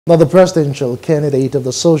Now, the presidential candidate of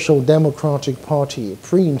the Social Democratic Party,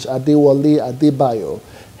 Prince Adewole Adebayo,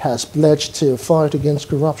 has pledged to fight against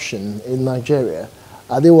corruption in Nigeria.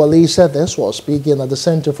 Adewole said this while speaking at the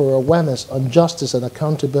Center for Awareness on Justice and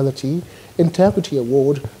Accountability Integrity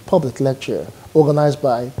Award public lecture organized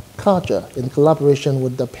by Kaja in collaboration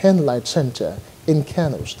with the Penlight Center in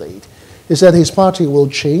Kano State. He said his party will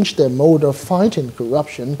change their mode of fighting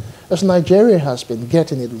corruption as Nigeria has been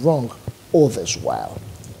getting it wrong all this while.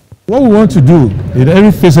 What we want to do in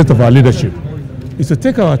every facet of our leadership is to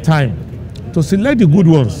take our time to select the good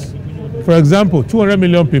ones. For example, 200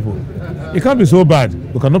 million people. It can't be so bad.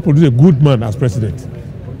 We cannot produce a good man as president.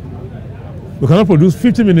 We cannot produce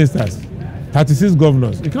 50 ministers, 36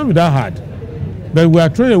 governors. It can't be that hard. But we are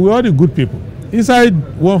trying away all the good people. Inside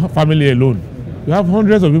one family alone, we have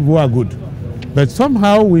hundreds of people who are good. But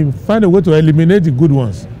somehow we find a way to eliminate the good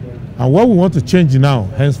ones. And what we want to change now,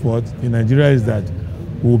 henceforth, in Nigeria is that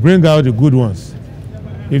we will bring out the good ones.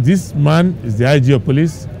 If this man is the IG of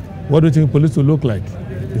police, what do you think police will look like?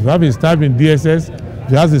 If you have his type in DSS,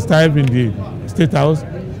 if you have his type in the State House,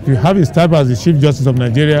 if you have his type as the Chief Justice of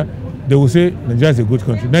Nigeria, they will say Nigeria is a good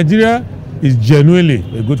country. Nigeria is genuinely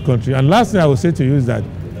a good country. And last thing I will say to you is that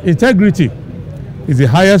integrity is the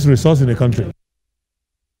highest resource in the country.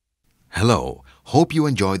 Hello, hope you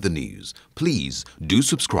enjoyed the news. Please do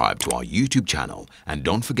subscribe to our YouTube channel and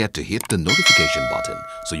don't forget to hit the notification button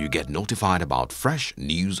so you get notified about fresh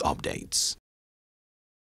news updates.